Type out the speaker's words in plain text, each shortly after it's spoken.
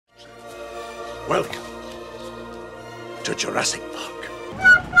Welcome to Jurassic Park.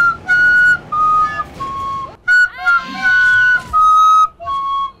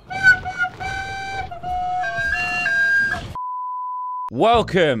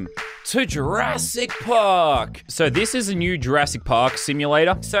 Welcome to Jurassic Park. So this is a new Jurassic Park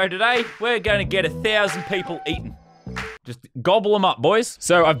simulator. So today we're gonna get 1,000 people eaten. Just gobble them up, boys.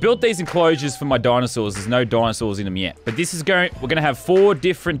 So I've built these enclosures for my dinosaurs. There's no dinosaurs in them yet. But this is we're gonna have 4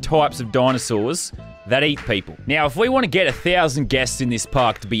 different types of dinosaurs that eat people. Now, if we want to get 1,000 guests in this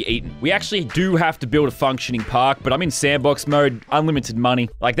park to be eaten, we actually do have to build a functioning park, but I'm in sandbox mode, unlimited money.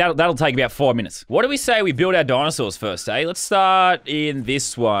 Like, that'll take about 5 minutes. What do we say we build our dinosaurs first, eh? Let's start in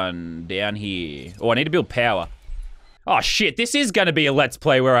this one, down here. Oh, I need to build power. Oh shit, this is gonna be a Let's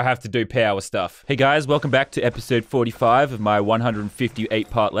Play where I have to do power stuff. Hey guys, welcome back to episode 45 of my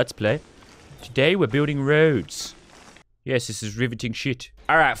 158-part Let's Play. Today we're building roads. Yes, this is riveting shit.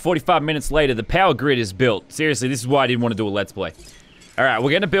 Alright, 45 minutes later, the power grid is built. Seriously, this is why I didn't want to do a Let's Play. Alright,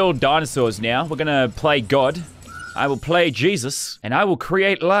 we're gonna build dinosaurs now. We're gonna play God. I will play Jesus, and I will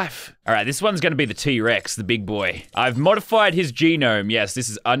create life. Alright, this one's gonna be the T-Rex, the big boy. I've modified his genome. Yes, this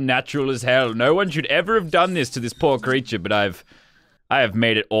is unnatural as hell. No one should ever have done this to this poor creature, but I have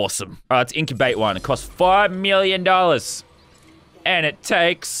made it awesome. Alright, let's incubate one. It costs $5 million. And it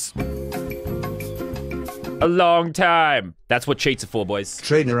takes a long time. That's what cheats are for, boys.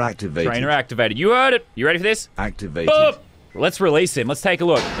 Trainer activated. Trainer activated. You heard it. You ready for this? Activated. Boop. Let's release him. Let's take a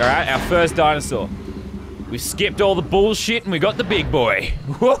look. Alright, our first dinosaur. We've skipped all the bullshit and we got the big boy.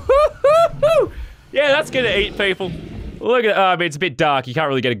 Woo-hoo-hoo-hoo! Yeah, that's gonna eat people. Look at, I mean, it's a bit dark. You can't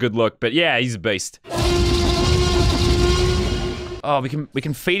really get a good look, but yeah, he's a beast. Oh, we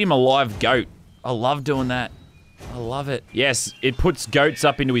can feed him a live goat. I love doing that. I love it. Yes, it puts goats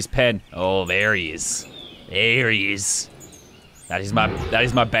up into his pen. Oh, there he is. There he is. That is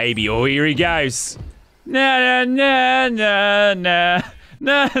my baby. Oh, here he goes. Na na na na na.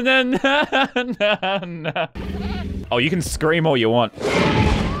 No, no, no, no, no. Oh, you can scream all you want.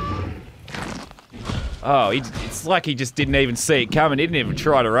 Oh, it's like he just didn't even see it coming. He didn't even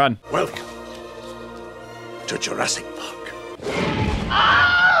try to run. Welcome to Jurassic Park.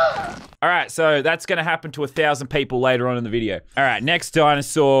 All right, so that's gonna happen to 1,000 people later on in the video. All right, next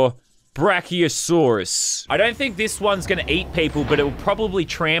dinosaur, Brachiosaurus. I don't think this one's gonna eat people, but it will probably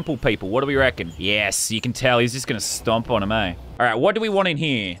trample people. What do we reckon? Yes, you can tell he's just gonna stomp on them, eh? All right, what do we want in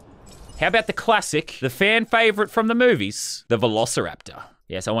here? How about the classic, the fan favorite from the movies, the Velociraptor?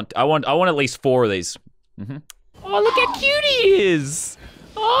 Yes, I want at least 4 of these. Oh, look how cute he is.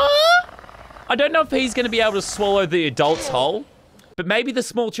 Oh, I don't know if he's gonna be able to swallow the adults whole. But maybe the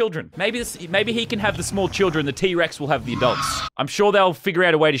small children. Maybe he can have the small children. The T-Rex will have the adults. I'm sure they'll figure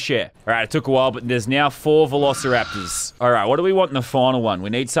out a way to share. All right, it took a while, but there's now 4 Velociraptors. All right, what do we want in the final one? We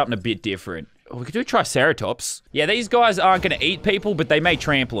need something a bit different. Oh, we could do Triceratops. Yeah, these guys aren't going to eat people, but they may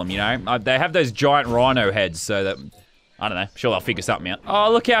trample them, you know? They have those giant rhino heads, so that... I don't know. Sure, they'll figure something out.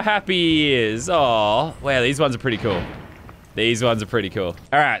 Oh, look how happy he is. Oh, wow, these ones are pretty cool. These ones are pretty cool.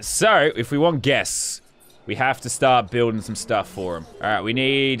 All right, so if we want guests... we have to start building some stuff for him. All right, we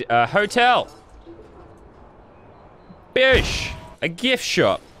need a hotel. Bish, a gift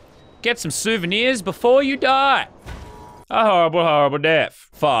shop. Get some souvenirs before you die. A horrible, horrible death.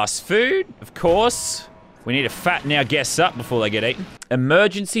 Fast food, of course. We need to fatten our guests up before they get eaten.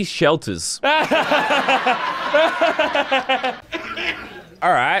 Emergency shelters. All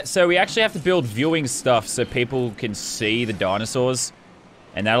right, so we actually have to build viewing stuff so people can see the dinosaurs.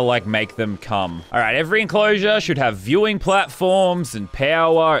 And that'll, like, make them come. All right, every enclosure should have viewing platforms and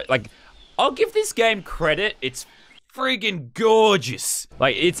power. Like, I'll give this game credit. It's friggin' gorgeous.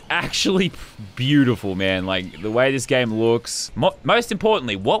 Like, it's actually beautiful, man. Like, the way this game looks. Most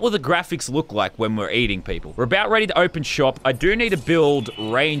importantly, what will the graphics look like when we're eating people? We're about ready to open shop. I do need to build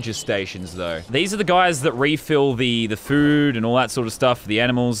ranger stations, though. These are the guys that refill the food and all that sort of stuff for the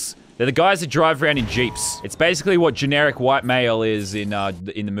animals. They're the guys that drive around in Jeeps. It's basically what generic white male is in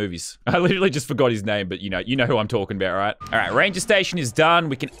the movies. I literally just forgot his name, but you know who I'm talking about, right? All right, ranger station is done.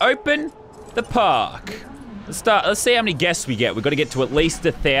 We can open the park. Let's see how many guests we get. We've got to get to at least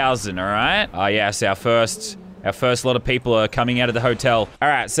 1,000, all right? Oh yes, our first lot of people are coming out of the hotel. All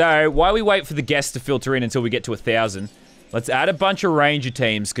right, so while we wait for the guests to filter in until we get to 1,000, let's add a bunch of ranger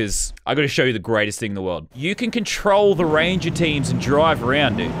teams, because I got to show you the greatest thing in the world. You can control the ranger teams and drive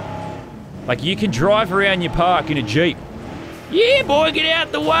around, dude. Like, you can drive around your park in a Jeep. Yeah, boy, get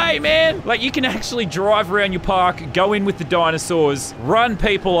out the way, man. Like, you can actually drive around your park, go in with the dinosaurs, run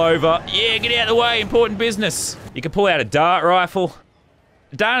people over. Yeah, get out the way, important business. You can pull out a dart rifle.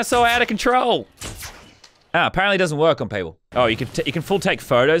 Dinosaur out of control. Ah, apparently it doesn't work on people. Oh, you can full take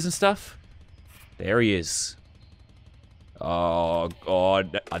photos and stuff? There he is. Oh,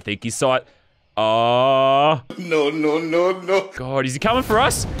 God. I think he saw it. Oh. No. God, is he coming for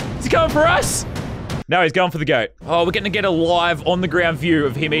us? Is he coming for us? No, he's going for the goat. Oh, we're getting to get a live on-the-ground view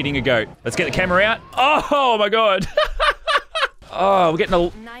of him eating a goat. Let's get the camera out. Oh, my God. Oh, we're getting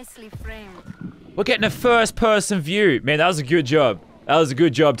a... Nicely framed. We're getting a first-person view. Man, that was a good job. That was a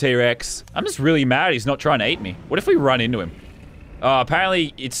good job, T-Rex. I'm just really mad he's not trying to eat me. What if we run into him? Oh,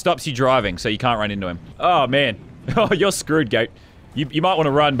 apparently it stops you driving, so you can't run into him. Oh, man. Oh, you're screwed, goat. You might want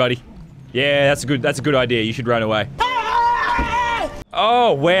to run, buddy. Yeah, that's a good idea. You should run away.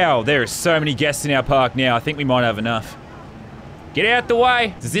 Oh, wow. There are so many guests in our park now. I think we might have enough. Get out the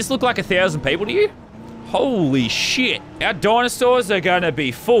way. Does this look like 1,000 people to you? Holy shit. Our dinosaurs are gonna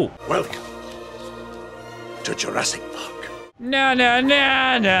be full. Welcome to Jurassic Park. No.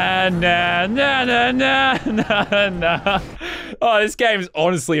 Oh, this game is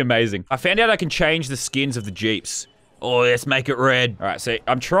honestly amazing. I found out I can change the skins of the Jeeps. Oh, let's make it red. All right, so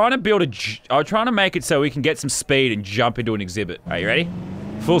I'm trying to build I'm trying to make it so we can get some speed and jump into an exhibit. Are you ready?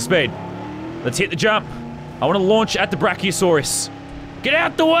 Full speed. Let's hit the jump. I want to launch at the Brachiosaurus. Get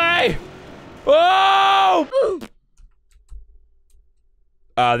out the way! Oh!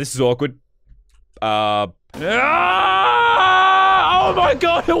 This is awkward. Oh my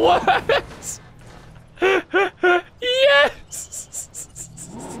God, it works! Yes!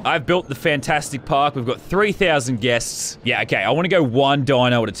 I've built the fantastic park. We've got 3,000 guests. Yeah, okay, I want to go one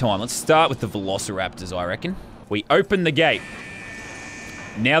dino at a time. Let's start with the Velociraptors, I reckon. We open the gate.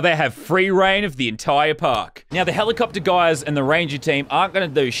 Now they have free reign of the entire park. Now the helicopter guys and the ranger team aren't going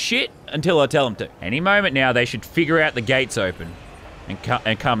to do shit until I tell them to. Any moment now, they should figure out the gates open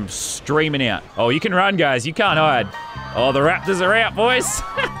and come streaming out. Oh, you can run, guys. You can't hide. Oh, the raptors are out, boys.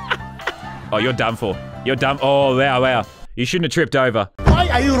 Oh, you're done for. You're done. Oh, wow. You shouldn't have tripped over. Why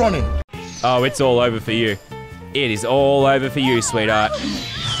are you running? Oh, it's all over for you. It is all over for you, sweetheart.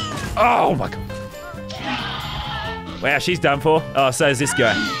 Oh, my God. Wow, she's done for. Oh, so is this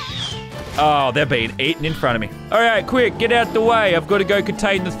guy. Oh, they're being eaten in front of me. All right, quick, get out the way. I've got to go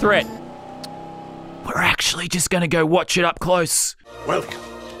contain the threat. We're actually just going to go watch it up close. Welcome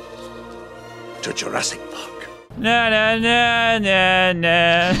to Jurassic Park. No.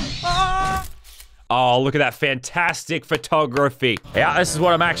 Oh, look at that fantastic photography. Yeah, this is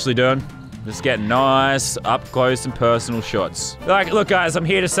what I'm actually doing. Just getting nice, up close and personal shots. Like, look guys, I'm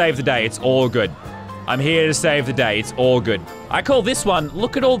here to save the day. It's all good. I'm here to save the day. It's all good. I call this one,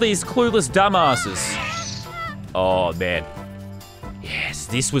 look at all these clueless dumbasses. Oh, man. Yes,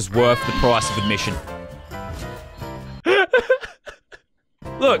 this was worth the price of admission.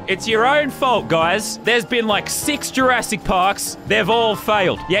 Look, it's your own fault, guys. There's been like 6 Jurassic Parks. They've all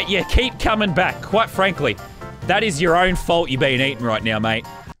failed. Yet you keep coming back, quite frankly. That is your own fault you're being eaten right now, mate.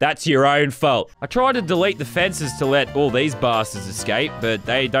 That's your own fault. I tried to delete the fences to let all these bastards escape, but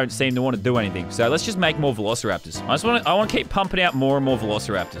they don't seem to want to do anything. So let's just make more Velociraptors. I want to keep pumping out more and more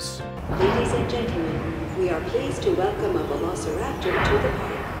Velociraptors. Ladies and gentlemen, we are pleased to welcome a Velociraptor to the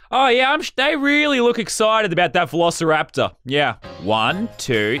park. Oh yeah, they really look excited about that Velociraptor. Yeah. 1,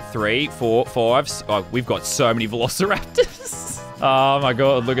 2, 3, 4, 5. Oh, we've got so many Velociraptors. Oh my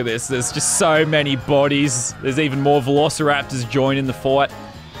God, look at this. There's just so many bodies. There's even more Velociraptors joining the fight.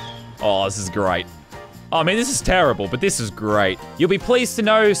 Oh, this is great. Oh, I mean, this is terrible, but this is great. You'll be pleased to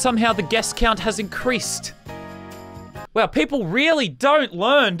know somehow the guest count has increased. Well, people really don't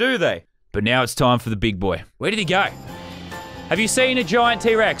learn, do they? But now it's time for the big boy. Where did he go? Have you seen a giant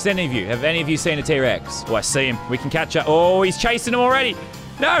T-Rex, any of you? Have any of you seen a T-Rex? Oh, I see him. We can catch up. Oh, he's chasing him already.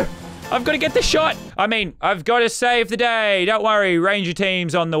 No, I've got to get the shot. I mean, I've got to save the day. Don't worry, Ranger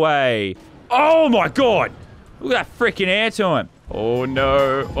team's on the way. Oh my God. Look at that freaking air to him. Oh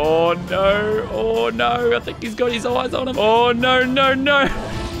no, oh no, oh no. I think he's got his eyes on him. Oh no.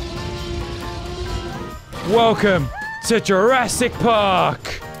 Welcome to Jurassic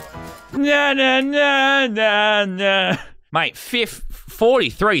Park. No. Mate,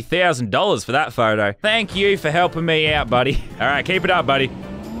 $43,000 for that photo. Thank you for helping me out, buddy. All right, keep it up, buddy.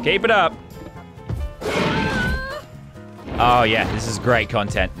 Keep it up. Oh, yeah, this is great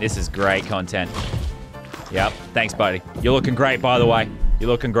content. This is great content. Yep, thanks, buddy. You're looking great, by the way. You're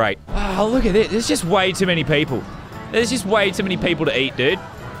looking great. Oh, look at this. There's just way too many people. There's just way too many people to eat, dude.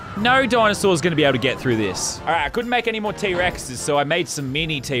 No dinosaur's gonna be able to get through this. All right, I couldn't make any more T-Rexes, so I made some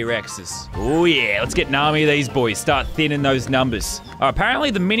mini T-Rexes. Oh yeah, let's get an army of these boys. Start thinning those numbers.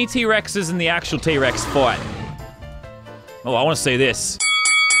 Apparently the mini T-Rexes and the actual T-Rex fight. Oh, I wanna see this.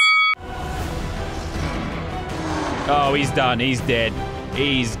 Oh, he's done, he's dead.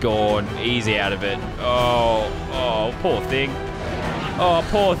 He's gone, he's out of it. Oh, poor thing. Oh,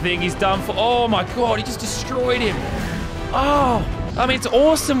 poor thing. He's done for... Oh, my God. He just destroyed him. Oh. I mean, it's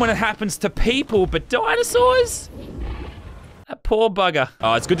awesome when it happens to people, but dinosaurs? That poor bugger.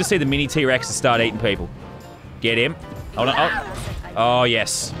 Oh, it's good to see the mini T-Rexes start eating people. Get him. Oh, no. Oh,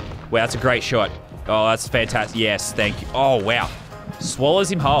 yes. Wow, that's a great shot. Oh, that's fantastic. Yes, thank you. Oh, wow.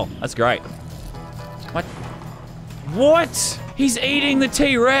 Swallows him whole. That's great. What? What? He's eating the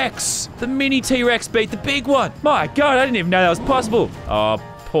T-Rex. The mini T-Rex beat the big one. My God, I didn't even know that was possible. Oh,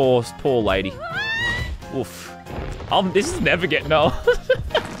 poor lady. Oof. This is never getting old.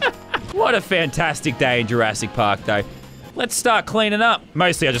 What a fantastic day in Jurassic Park, though. Let's start cleaning up.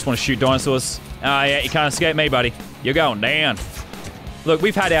 Mostly, I just want to shoot dinosaurs. Oh, yeah, you can't escape me, buddy. You're going down. Look,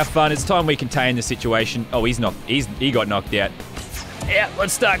 we've had our fun. It's time we contain the situation. Oh, he got knocked out. Yeah,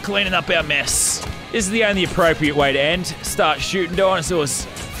 let's start cleaning up our mess. This is the only appropriate way to end. Start shooting dinosaurs.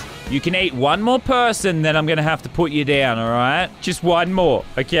 You can eat one more person, then I'm gonna have to put you down, all right? Just one more,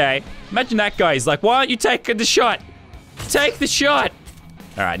 okay? Imagine that guy. He's like, why aren't you taking the shot? Take the shot.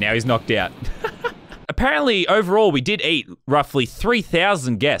 All right, now he's knocked out. Apparently, overall, we did eat roughly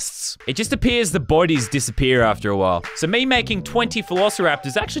 3,000 guests. It just appears the bodies disappear after a while. So me making 20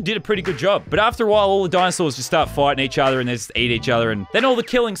 velociraptors actually did a pretty good job. But after a while, all the dinosaurs just start fighting each other and they just eat each other. And then all the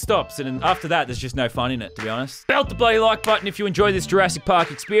killing stops. And then after that, there's just no fun in it, to be honest. Belt the bloody like button if you enjoy this Jurassic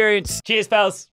Park experience. Cheers, fellas.